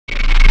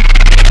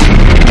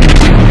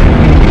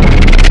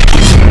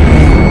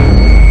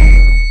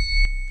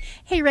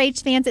Howdy,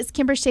 Rage fans. It's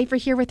Kimber Schaefer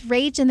here with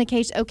Rage in the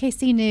Cage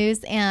OKC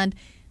News, and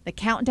the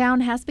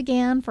countdown has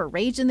begun for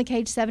Rage in the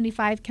Cage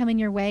 75 coming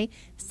your way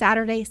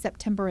Saturday,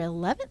 September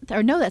 11th.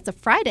 Or no, that's a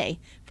Friday.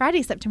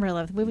 Friday, September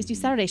 11th. We always do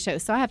Saturday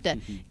shows, so I have to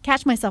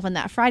catch myself on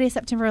that. Friday,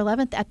 September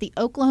 11th at the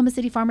Oklahoma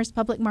City Farmers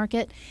Public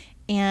Market.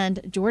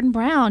 And Jordan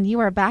Brown, you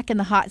are back in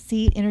the hot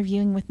seat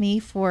interviewing with me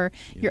for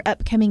your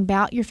upcoming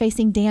bout. You're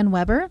facing Dan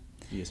Weber.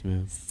 Yes,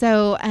 ma'am.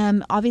 So,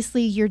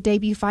 obviously, your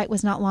debut fight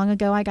was not long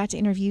ago. I got to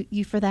interview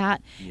you for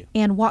that. Yeah.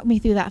 And walk me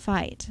through that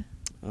fight.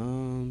 You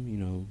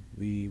know,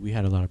 we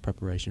had a lot of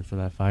preparation for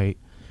that fight.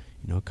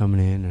 You know, coming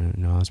in,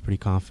 and I was pretty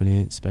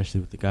confident,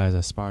 especially with the guys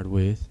I sparred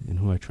with and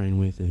who I trained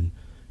with, and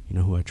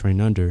who I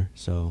trained under.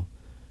 So,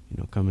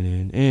 coming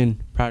in,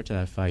 and prior to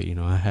that fight,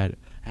 I had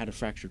a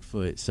fractured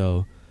foot.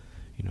 So,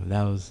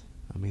 that was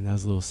a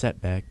little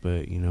setback,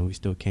 but we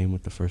still came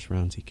with the first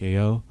round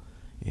TKO.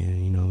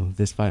 And,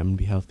 this fight I'm going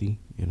to be healthy,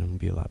 and I'm going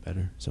to be a lot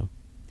better. So,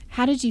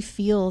 how did you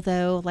feel,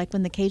 though, like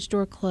when the cage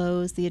door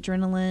closed, the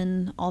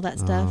adrenaline, all that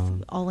stuff,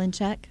 all in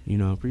check?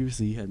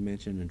 Previously you had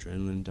mentioned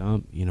adrenaline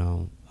dump.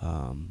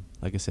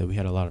 Like I said, we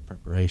had a lot of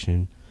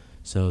preparation.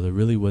 So there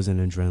really wasn't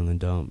an adrenaline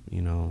dump.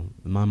 In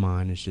my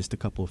mind, it's just a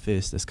couple of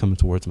fists that's coming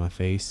towards my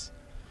face.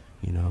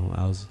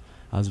 I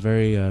was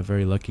very,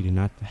 very lucky to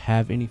not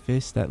have any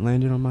fists that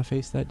landed on my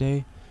face that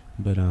day.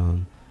 But,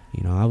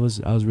 I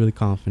was really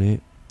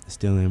confident.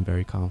 Still am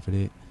very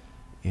confident,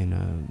 and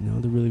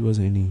there really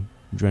wasn't any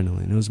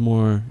adrenaline. It was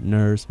more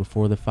nerves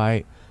before the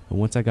fight, but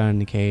once I got in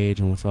the cage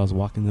and once I was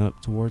walking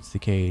up towards the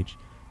cage,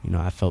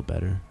 I felt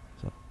better.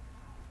 So,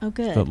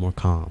 good. I felt more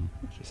calm,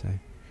 I should say.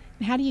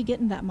 And how do you get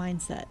in that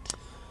mindset?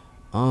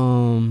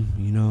 I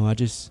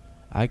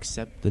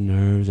accept the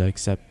nerves, I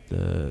accept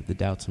the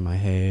doubts in my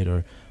head,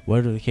 or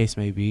whatever the case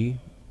may be,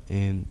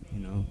 and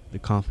the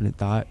confident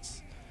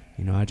thoughts.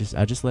 I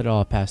just let it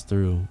all pass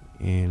through,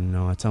 and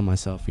I tell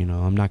myself,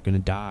 I'm not gonna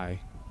die,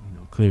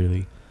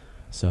 clearly.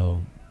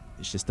 So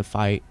it's just a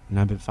fight, and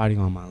I've been fighting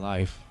all my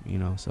life,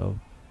 So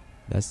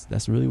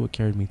that's really what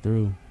carried me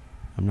through.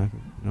 I'm not,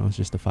 it's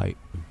just a fight.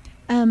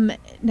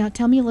 Now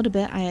tell me a little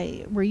bit.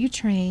 Where you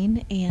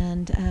train,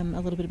 and a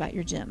little bit about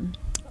your gym.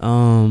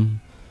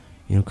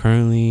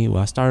 Currently,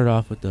 I started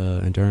off with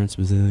the Endurance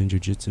Brazilian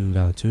Jiu-Jitsu in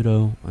Vale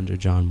Tudo under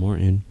John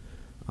Morton.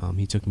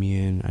 He took me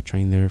in. I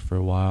trained there for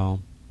a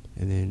while.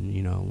 And then,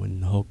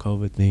 when the whole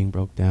COVID thing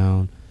broke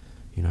down,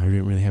 I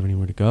didn't really have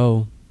anywhere to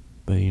go.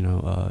 But,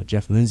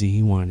 Jeff Lindsay,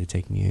 he wanted to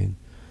take me in.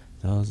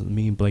 So that was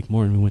me and Blake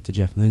Morton. We went to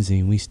Jeff Lindsay,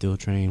 and we still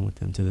train with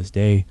him to this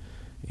day.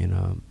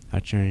 And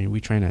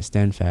we train at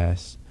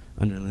Standfast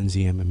under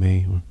Lindsay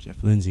MMA, or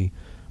Jeff Lindsay.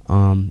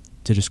 To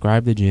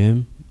describe the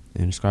gym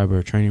and describe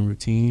our training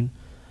routine,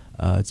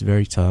 it's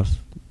very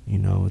tough.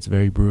 It's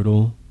very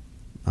brutal.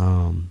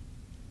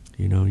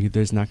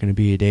 There's not going to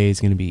be a day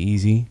it's going to be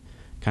easy.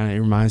 It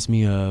reminds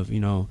me of,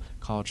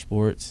 college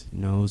sports.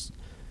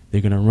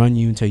 They're going to run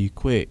you until you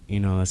quit.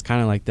 It's kind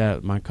of like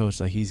that. My coach,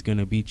 he's going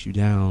to beat you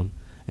down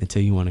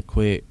until you want to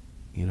quit.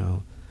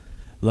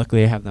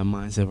 Luckily, I have that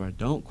mindset where I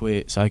don't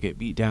quit, so I get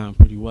beat down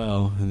pretty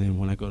well. And then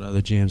when I go to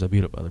other gyms, I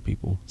beat up other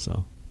people.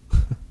 So.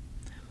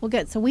 Well,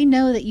 good. So we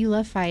know that you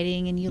love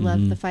fighting and you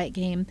love the fight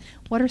game.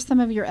 What are some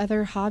of your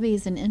other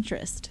hobbies and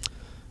interests?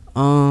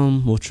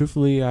 Well,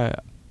 truthfully,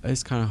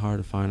 it's kind of hard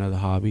to find other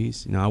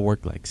hobbies. I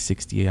work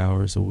 60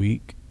 hours a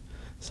week.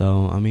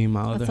 So, my other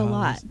hobbies. That's a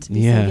lot to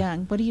be so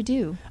young. What do you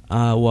do?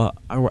 Well,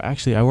 I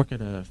work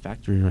at a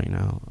factory right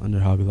now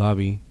under Hobby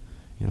Lobby.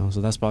 So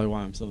that's probably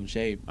why I'm still in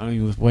shape. I don't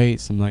even lift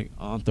weights. I'm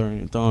I'm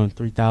throwing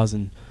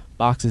 3,000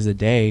 boxes a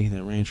day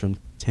that range from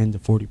 10 to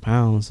 40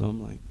 pounds. So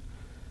I'm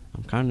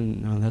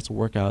kind of, that's a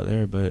workout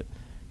there. But,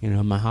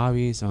 my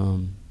hobbies, I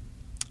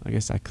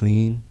guess I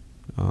clean.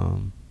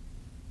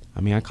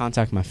 I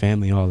contact my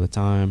family all the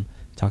time.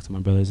 Talk to my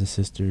brothers and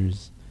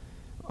sisters.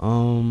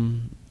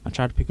 I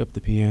tried to pick up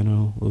the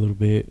piano a little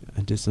bit.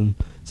 I did some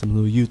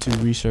little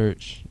YouTube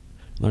research,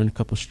 learned a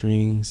couple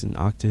strings and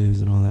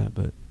octaves and all that.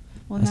 But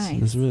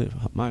that's really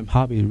my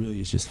hobby. Really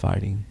is just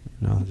fighting.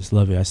 I just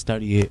love it. I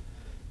study it.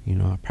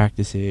 I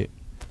practice it.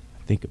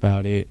 I think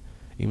about it.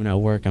 Even at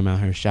work, I'm out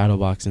here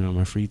shadowboxing on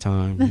my free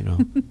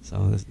time.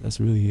 So that's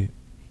really it.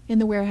 In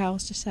the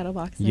warehouse, just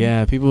shadowboxing.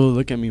 Yeah, people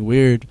look at me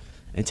weird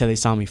until they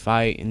saw me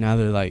fight, and now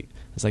they're like,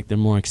 it's like they're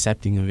more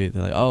accepting of it.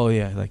 They're like, oh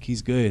yeah,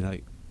 he's good.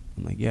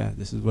 I'm like, yeah,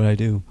 this is what I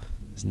do.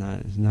 It's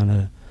not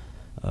a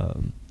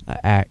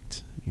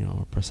act,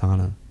 or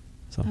persona.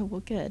 So. Oh,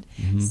 well, good.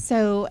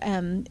 So,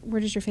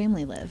 where does your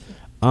family live?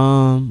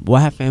 Well,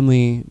 I have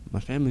family. My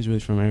family's really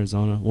from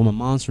Arizona. Well, my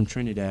mom's from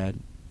Trinidad,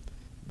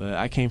 but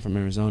I came from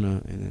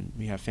Arizona, and then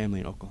we have family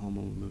in Oklahoma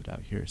when we moved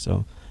out here.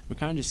 So we're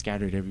kind of just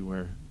scattered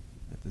everywhere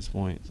at this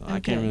point. So I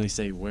can't really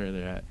say where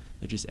they're at.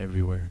 They're just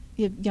everywhere.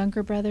 You have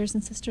younger brothers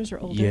and sisters or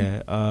older?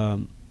 Yeah.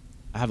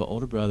 I have an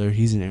older brother.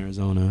 He's in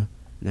Arizona.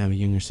 And I have a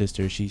younger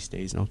sister. She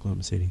stays in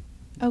Oklahoma City.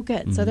 Oh,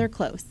 good. So they're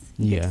close.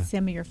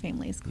 Some of your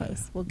family is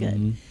close. Yeah. Well,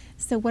 good.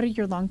 So what are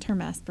your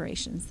long-term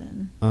aspirations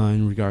then?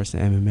 In regards to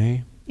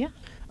MMA? Yeah.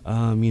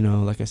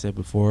 Like I said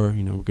before,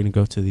 we're going to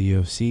go to the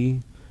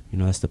UFC.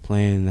 That's the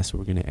plan. That's what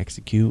we're going to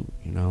execute.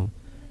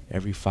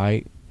 every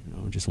fight,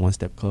 just one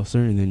step closer,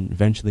 and then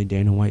eventually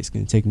Dana White's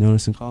going to take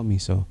notice and call me.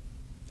 So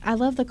I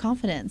love the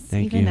confidence,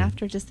 Thank even you.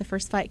 after just the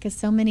first fight, because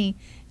so many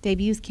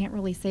debuts can't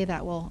really say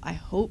that. Well, I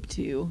hope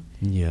to.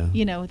 yeah,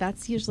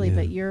 That's usually, Yeah.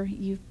 but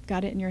you've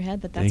got it in your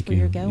head that that's Thank where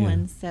you're you.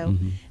 going. Yeah. So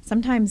Mhm.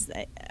 sometimes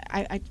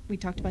we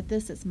talked about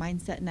this. It's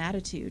mindset and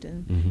attitude,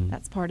 and Mhm.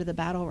 that's part of the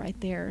battle right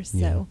there. So,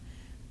 Yeah.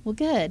 well,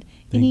 good.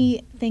 Thank you.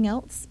 Anything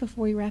else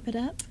before we wrap it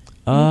up?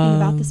 Anything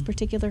about this Um,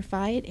 particular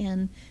fight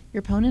and your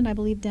opponent? I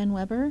believe Dan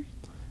Weber.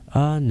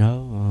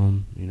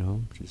 No,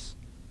 just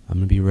I'm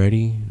gonna be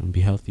ready. I'm gonna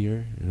be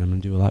healthier, and I'm gonna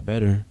do a lot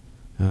better.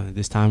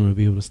 This time I'm gonna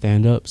be able to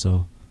stand up,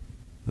 so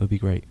it'll be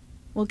great.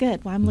 Well,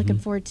 good. Well, I'm looking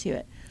Mhm. forward to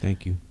it.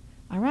 Thank you.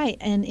 All right.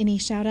 And any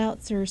shout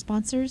outs or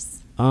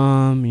sponsors?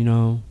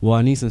 Well,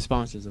 I need some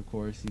sponsors, of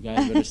course. You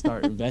guys better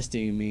start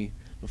investing in me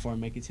before I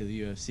make it to the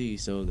UFC.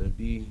 So there'll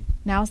be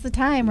Now's the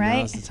time, right?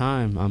 Now's the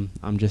time.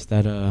 I'm just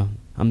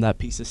I'm that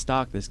piece of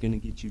stock that's gonna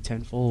get you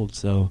tenfold.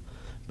 So,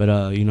 but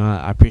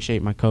I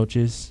appreciate my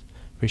coaches,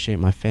 appreciate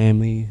my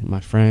family, my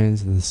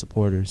friends, and the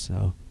supporters.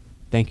 So,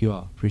 thank you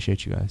all.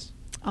 Appreciate you guys.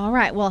 All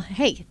right. Well,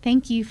 hey,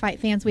 thank you, fight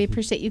fans. We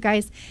appreciate you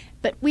guys.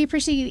 But we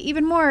appreciate you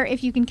even more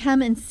if you can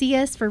come and see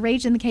us for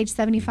Rage in the Cage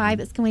 75.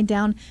 It's going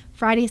down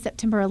Friday,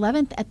 September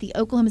 11th at the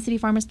Oklahoma City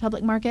Farmers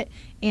Public Market.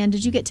 And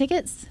did you get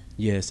tickets?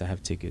 Yes, I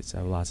have tickets. I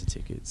have lots of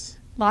tickets.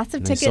 Lots of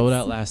And tickets. They sold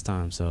out last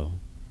time, so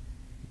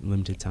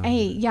limited time.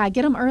 Hey, yeah,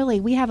 get them early.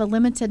 We have a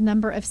limited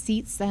number of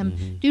seats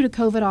due to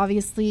COVID,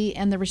 obviously,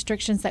 and the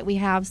restrictions that we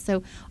have.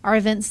 So our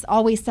events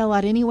always sell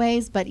out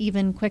anyways, but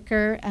even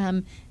quicker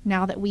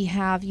now that we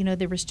have,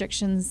 the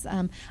restrictions.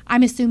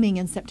 I'm assuming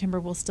in September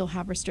we'll still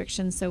have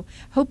restrictions. So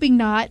hoping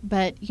not,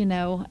 but,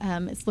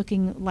 it's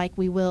looking like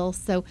we will.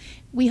 So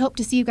we hope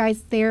to see you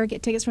guys there.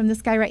 Get tickets from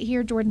this guy right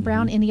here, Jordan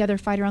Brown, any other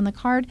fighter on the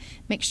card.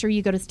 Make sure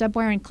you go to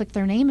Stubwire and click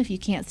their name if you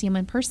can't see them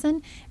in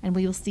person, and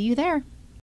we will see you there.